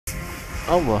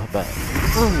Allah baik.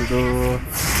 Aduh.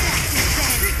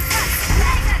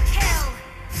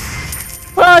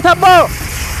 Wah, sabar.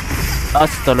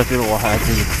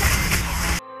 Astagfirullahaladzim.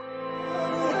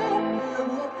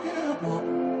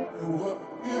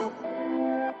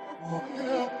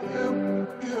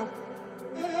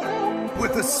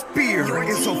 With a spear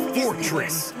is a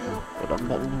fortress.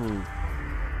 Lambat ni.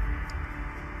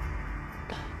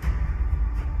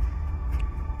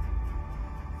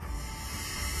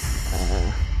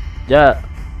 Ajak.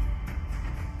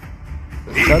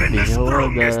 Even the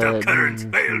strongest of turds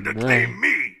failed to claim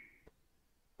me.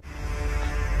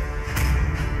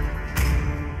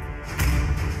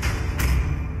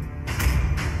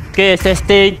 Okay,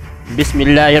 testing.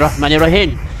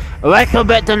 Bismillahirrahmanirrahim. Welcome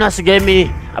back to Naz Gaming.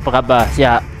 Apa khabar?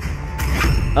 Siap?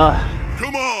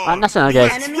 Panas lah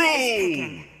guys.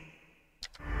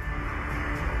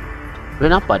 Boleh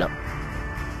nampak tak?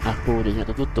 Aku dia nak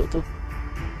tertutup tu.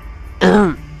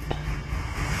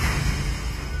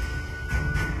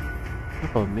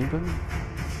 Apa main pun?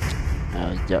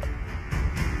 Ajak.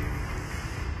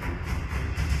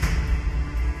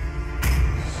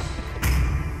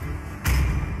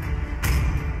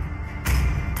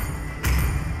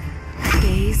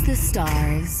 Gaze the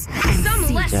stars and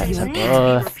see your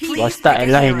Gua start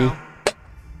lah ini.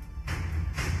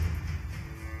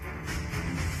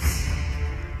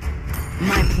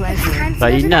 My pleasure.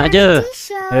 Karina je.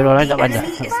 Hero lain tak pandai.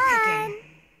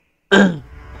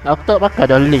 Aku tak pakai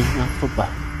dah link. Sumpah.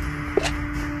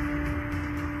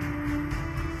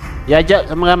 Ya Ajak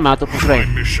sama ramah tu push rank.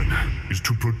 Mission is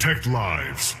to protect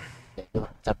lives.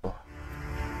 Siapa?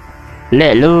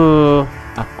 Let lu.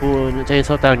 Aku nak cari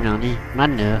sautangan ni.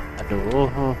 Mana?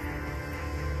 Aduh.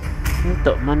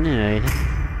 Untuk mana ni?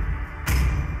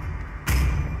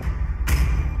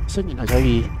 Sini nak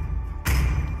cari.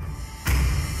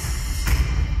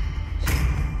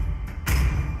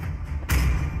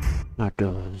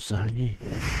 Aduh, susah ni.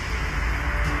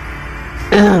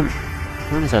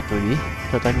 Mana satu ni?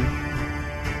 Sautangan.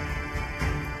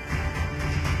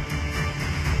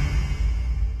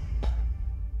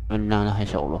 Menang lah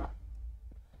insyaAllah.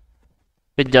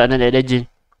 Kejap nak ada jin.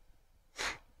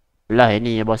 Lah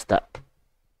ini ya bos tak.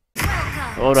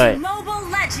 Alright. 5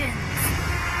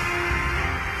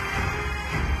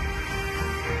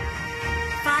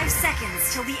 seconds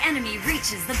till the enemy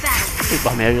reaches the battlefield.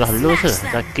 Bah merah lu se.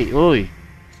 Sakit oi.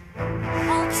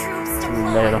 All troops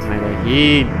deployed.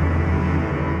 Bismillahirrahmanirrahim.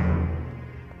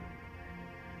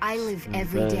 I live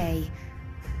every day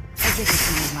as if it's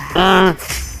my last.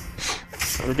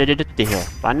 Kalau dia detih lah.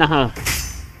 Panah lah.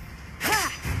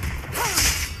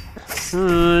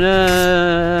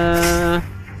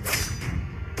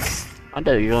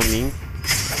 Ada roaming.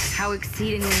 How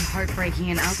exceedingly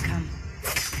heartbreaking an outcome.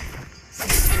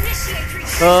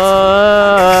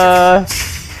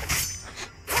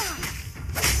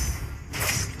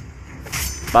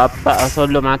 Bapak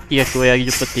solo mati aku hari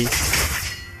seperti.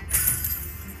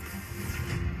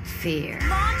 Fear.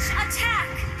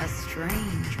 A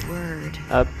strange word.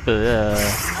 Apa lah.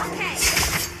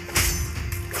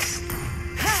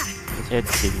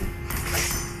 Setting.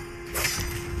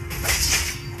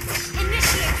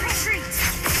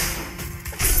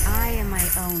 I am my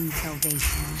own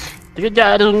salvation.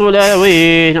 Sekejap tunggu lah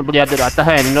weh. Nak boleh ada kat atas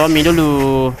kan. Romi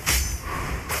dulu.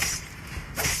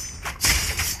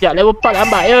 Sekejap level 4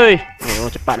 lambat oi.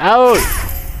 Oh cepat lah oi.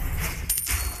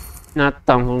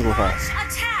 Natang sungguh lah.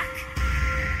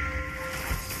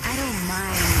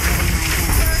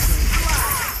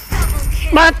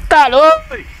 Mantap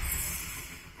oi.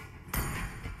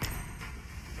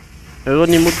 Oh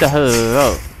ni mudah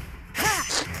tau.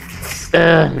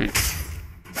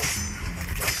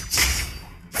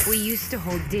 We used to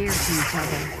hold dear to each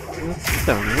other.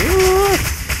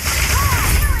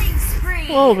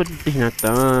 Oh pedih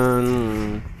Nathan.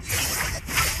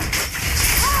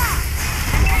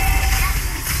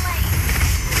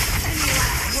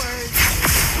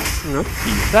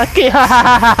 Nanti sakit.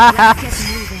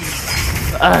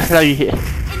 Lagi.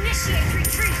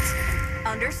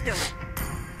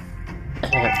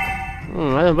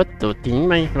 Betul ting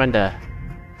main mana?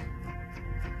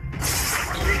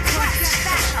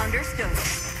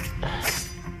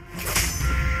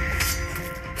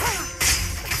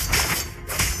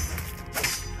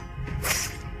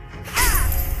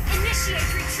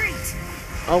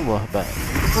 Allah baik.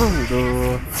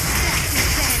 Aduh.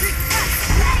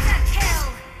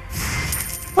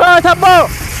 Wah, sabar.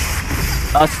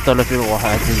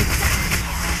 Astagfirullahaladzim.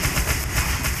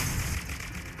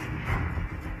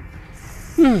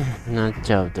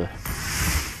 Ngacau tu.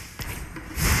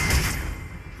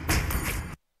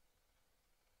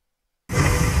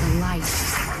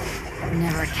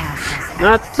 never cast us out.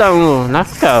 Natang tu,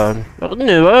 nakal. Tak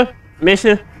kena apa?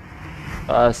 Malaysia.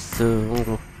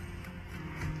 Asal.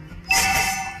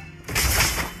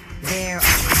 There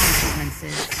are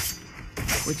consequences.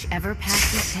 Whichever path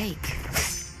you take.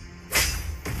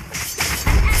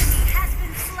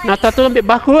 Natang tu ambil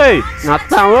bahu weh.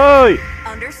 Natang weh.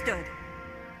 Understood.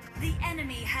 The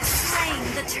enemy has slain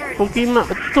the turtle. Pokimak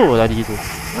betul tadi tu.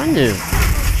 Mana?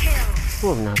 Kill.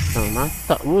 Oh, Natang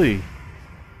matak weh.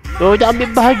 Oh, dah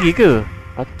ambil bahagi ke?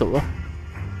 Patut lah.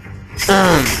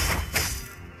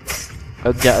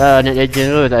 Ajak lah net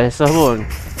legend tu, tak kisah pun.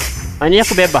 Ni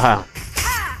aku bebas lah.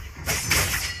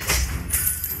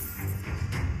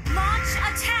 Launch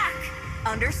attack.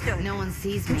 Understood. No one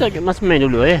sees me. Kita mas main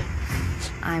dulu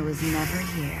I was never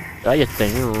here. Tak payah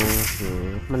tengok.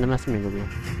 Mana mas main dulu.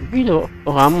 Bila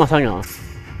ramah sangat.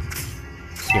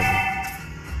 Siap.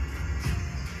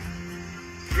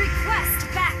 Request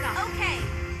backup. Okay.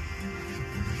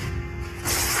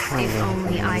 If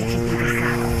only I could be the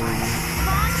sacrifice.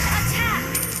 Launch attack.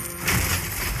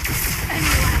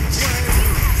 Any last words?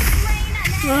 You have slain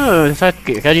an enemy.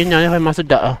 Sakit Karina ni memang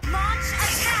sedap lah. Launch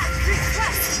attack.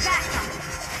 Request backup.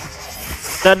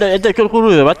 Tak ada attack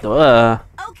kuru patut lah.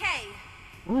 Okay.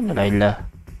 Mana Laila?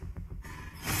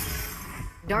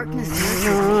 Darkness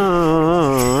nurtures me.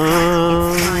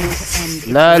 It's time to end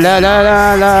it. La la la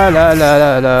la la la la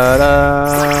la la la.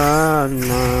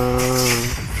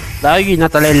 Lagi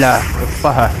nak Laila.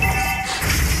 Lepas lah.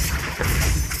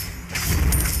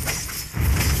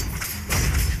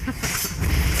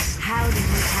 How did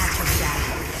you catch a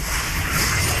shadow?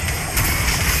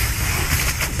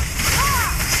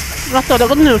 Rasa dah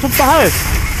kena, sumpah lah.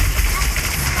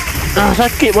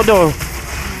 Sakit bodoh.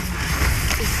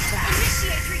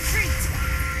 Initiate retreat.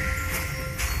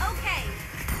 Okay.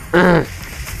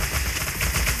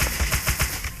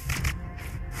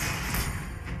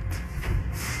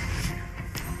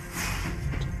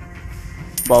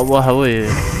 Bawah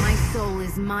weh. My soul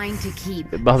is mine to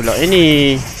keep. Bebas pula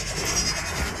ini.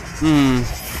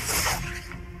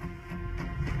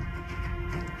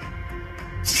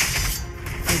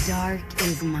 The dark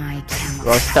is my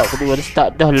camel. Kalau start kedua dia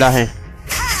start dah lah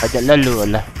Ajak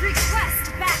lalu lah.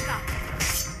 Request backup.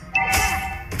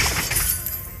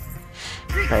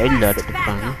 Tak elok duduk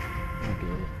depan ni.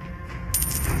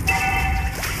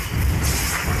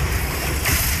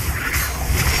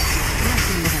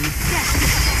 Nothing but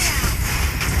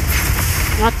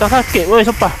Mata sakit weh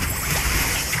sumpah.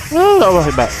 Allah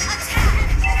hebat.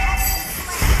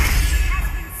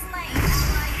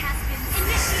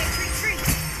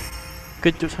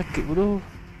 Kejut sakit bodoh.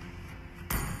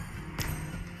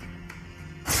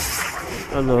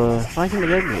 Alah, macam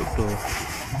mana lagi tu?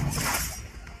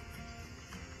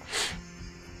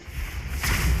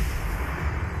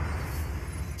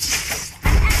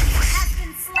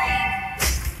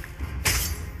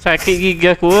 Sakit gigi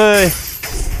aku weh.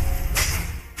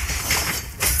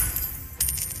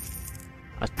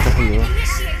 Astagfirullah.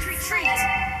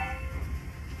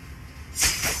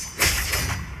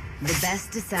 The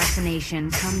best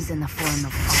assassination comes in the form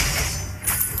of art.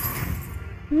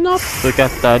 Kenapa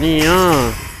kata ni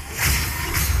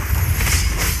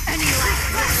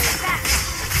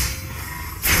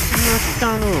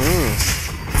Macam tu.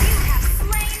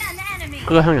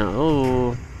 Kerah sangat.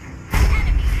 Oh.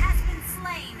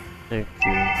 Thank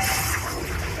you.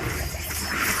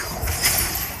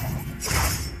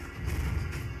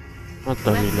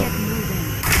 Atau Let's hilang. get moving.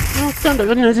 Macam tak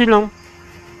kena silang.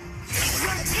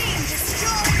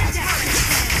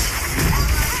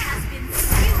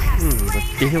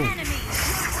 Betul tu.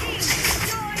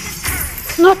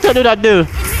 Macam dia dah ada.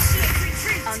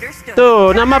 Tu,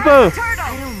 nama apa? I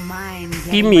don't mind getting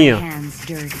Kimi my ah. hands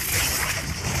dirty.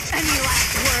 Any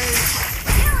last words?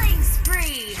 Killing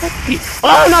spree. Sakit.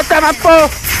 Oh, nak tak apa?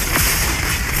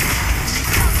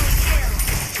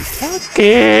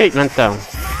 Sakit. Nantang.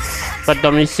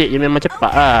 Padam nisik je memang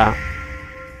cepat lah.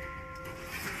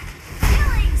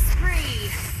 Killing spree.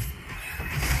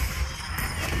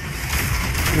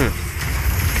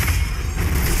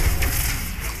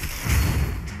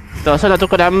 Tak usah nak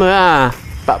tukar nama lah.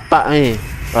 Pak-pak ni.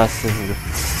 Rasa tu.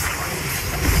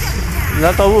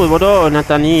 Dah tahu bodoh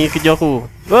Nathan ni kerja aku.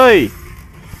 Woi.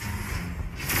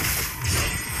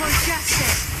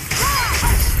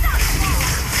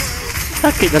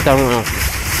 Sakit Nathan tu.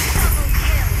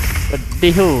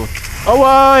 Pedih tu. Oh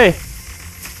woi.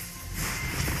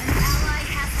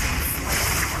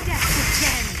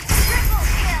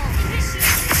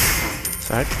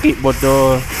 Sakit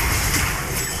bodoh.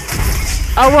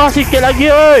 Awas sikit lagi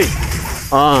oi.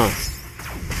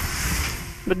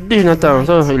 Pedih Nathan.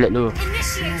 So relax dulu.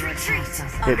 Initiate retreat.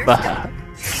 Hebat.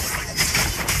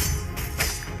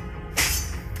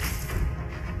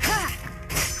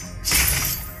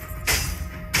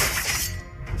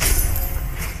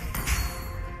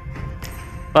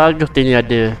 Bagus ni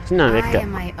ada. Senang I backup.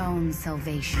 am my own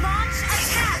salvation. Launch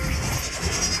attack.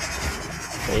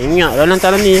 Tak ingat lah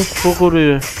lantaran ni.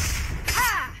 Kura-kura.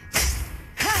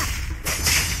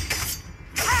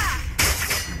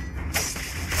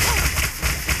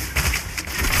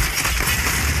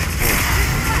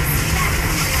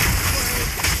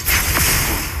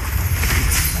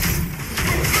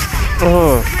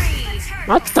 Oh.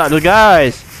 Mata tu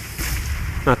guys.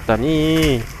 Mata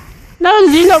ni. Dah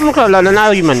zilam muka lah. Nak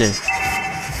lari mana? Mega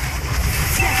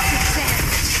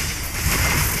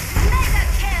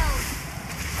kill.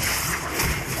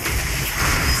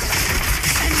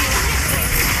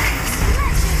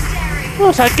 Legendary. Oh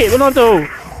sakit belum tu.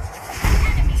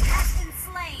 Enemy has been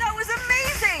slain. That was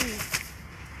amazing.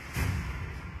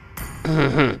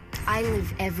 I live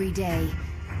every day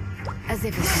as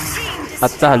if it's mine. Team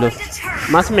Atas lu. destroyed a turret.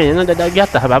 Mas main nak dah pergi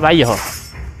atas bahaya.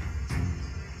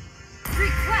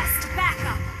 Request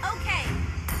backup. Okay.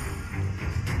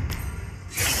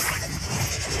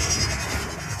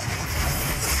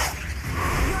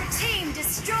 Your team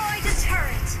destroyed a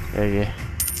turret. Okay.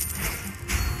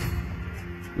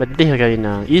 Bedih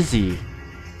Karina. Easy.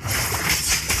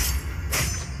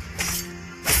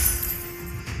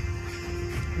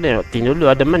 Tengok team dulu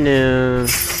ada mana.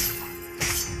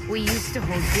 We used to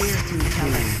hold dear to each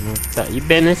other. Tak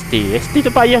event ST. ST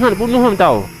tu payah nak bunuh ham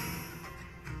tau.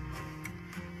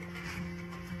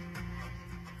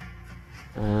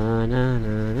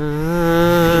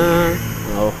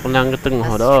 Oh, kenang ke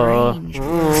tengah dah.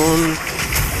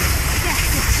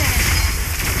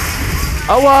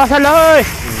 Awas salah oi.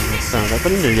 Salah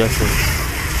benda biasa.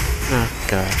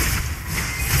 Nakal.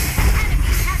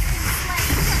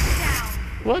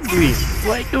 What do we?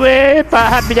 What do we? Pak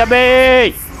habis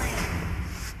habis.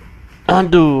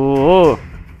 Aduh.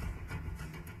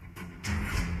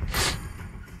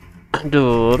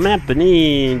 Aduh, map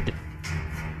ni.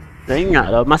 Tak ingat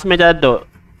lah, masa main jaduk.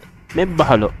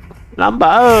 Mebah lo.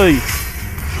 Lambat oi.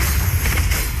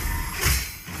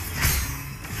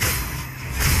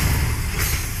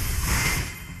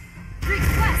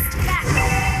 Request backup.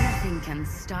 Nothing can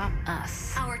stop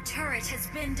us. Our turret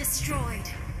has been destroyed.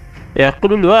 Ya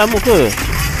aku dulu lah muka. Launch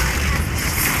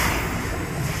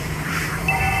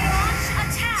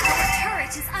attack. Our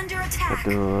turret is under attack.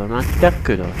 Aduh, mati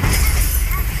aku dah.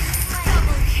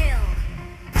 Double kill.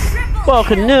 Triple Wah,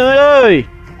 kill. kena oi.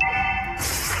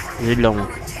 Zilong. Our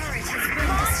turret has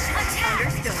been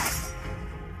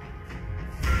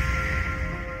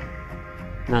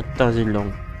destroyed. Nata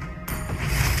zilong.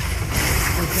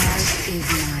 The dark is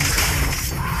my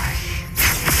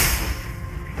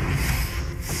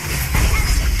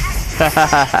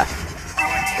camouflage.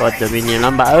 Oh, tu mini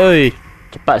lambat oi.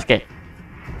 Cepat sikit.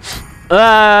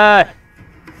 Oi.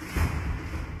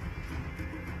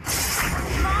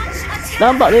 Launch attack.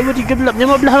 Lambat level 13 15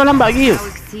 orang lambat lagi.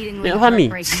 How exceedingly Tengok Fahmi.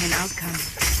 heartbreaking an outcome.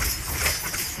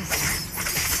 Sister.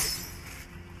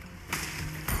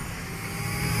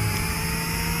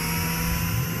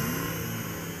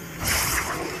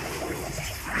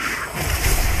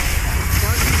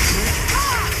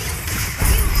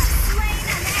 Slain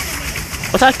an enemy.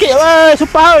 Oh sakit weh,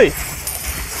 sumpah oi.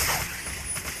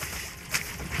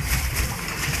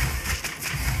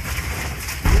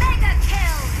 Mega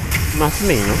kill. Mas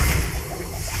main tu.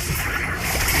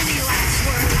 Any last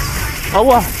words?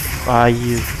 Awah.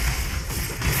 Ayu.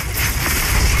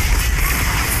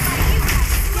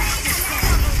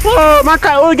 Oh,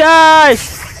 makan oi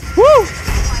guys. Woo.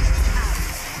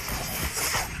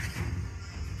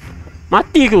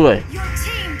 Mati ke weh? Your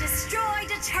team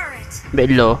destroyed a turret.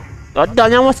 Belo.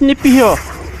 Ada nyawa snipih yo.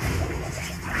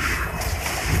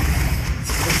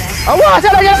 Awak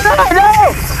salah jalan.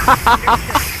 No.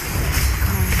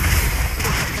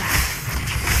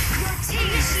 Your team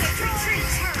destroyed a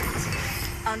turret.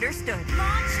 Understood.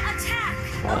 Launch attack.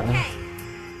 Okay.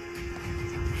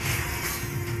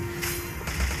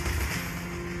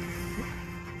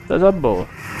 Tak sabar.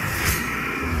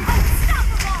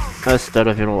 Unstoppable.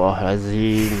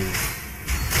 Astagfirullahalazim.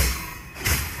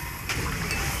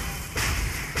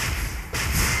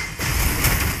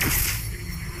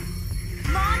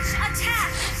 Launch attack.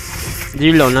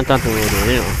 Zilong natang tu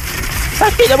tengok.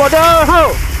 Sakit dah bodoh. Ho.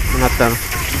 Natang.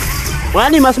 Wah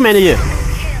ni mas main dia.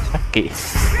 Sakit.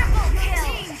 Triple kill.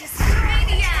 Team destroyed.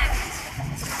 Maniac.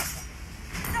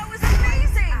 That was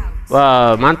amazing.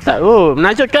 Wah, mantap. Oh,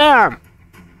 menakjubkan.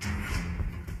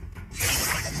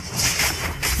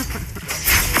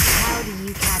 How do you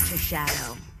catch a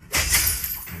shadow?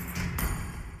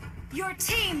 Your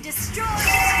team destroyed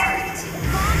a turret.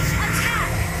 Launch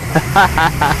attack.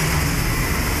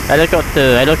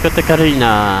 Helikopter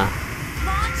Karina.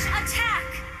 Launch attack.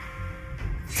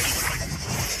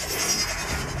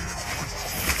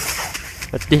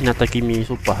 Letih Nata Kimi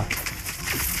sumpah.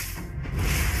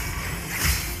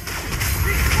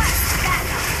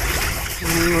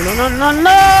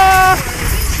 No.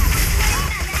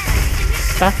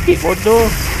 Sakit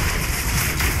bodoh.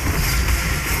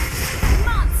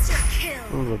 Monster kill.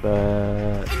 Oh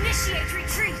bebat. Initiate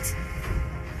retreat.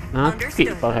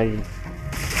 Sakit pakai ni.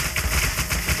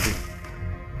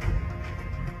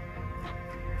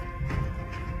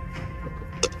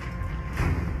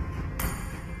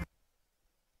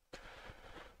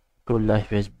 Go live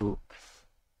Facebook.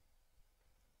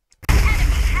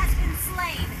 Enemy has been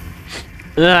slain.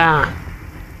 Ah.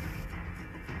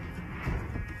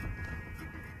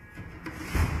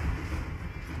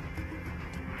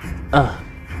 Ah.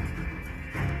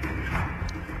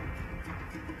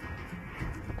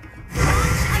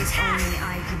 If only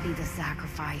I could be the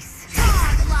sacrifice.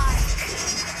 Godlike.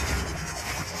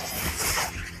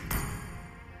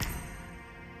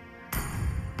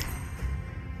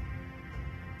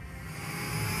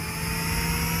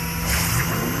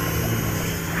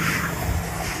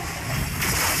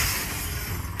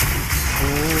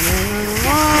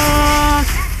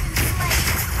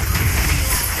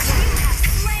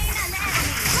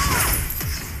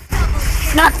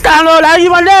 Natang lo, lari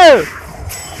mana?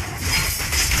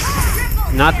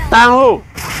 Natang lo.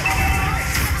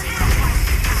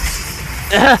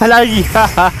 Lari.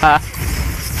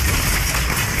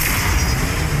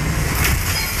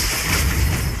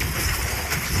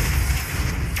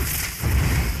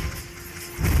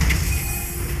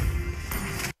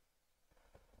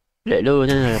 Lek lu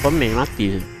macam komen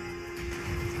mati tu.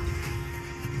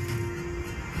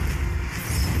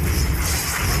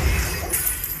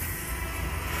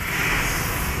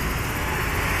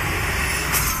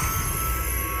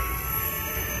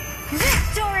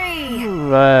 Victory.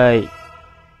 Right.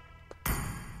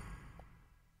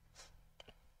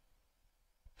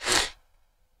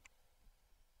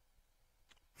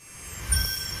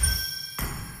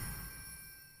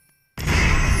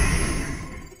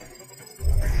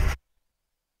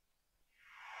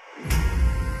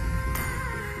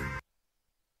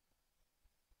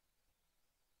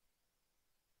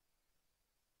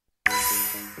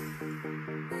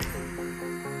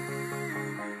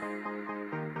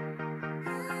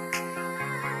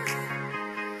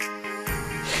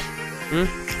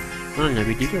 Mana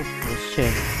video tu?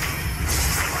 Share.